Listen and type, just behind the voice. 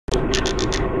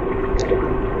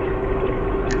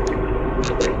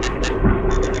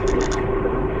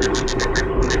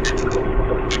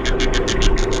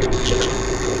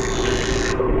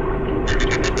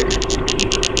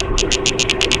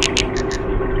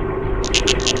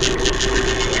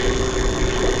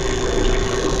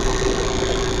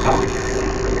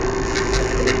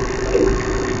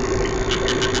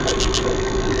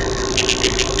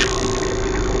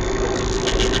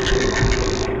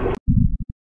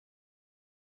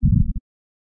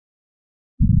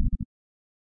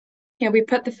Yeah, we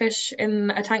put the fish in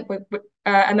a tank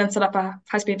and then set up a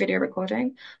high-speed video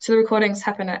recording. So the recordings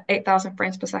happen at 8,000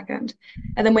 frames per second.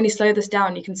 And then when you slow this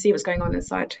down, you can see what's going on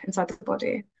inside the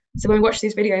body. So when we watch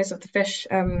these videos of the fish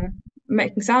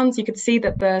making sounds, you could see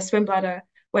that the swim bladder,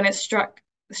 when it's struck,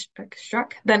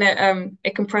 then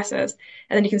it compresses,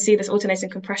 and then you can see this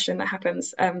alternating compression that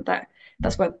happens.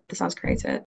 That's where the sound's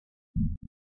created.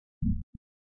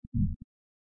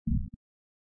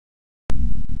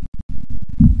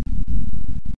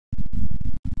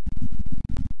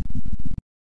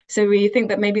 So we think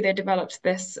that maybe they developed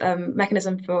this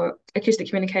mechanism for acoustic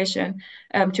communication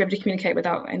to be able to communicate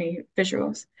without any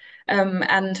visuals.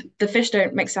 And the fish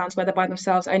don't make sounds where they're by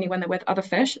themselves, only when they're with other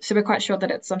fish. So we're quite sure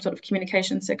that it's some sort of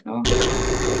communication signal.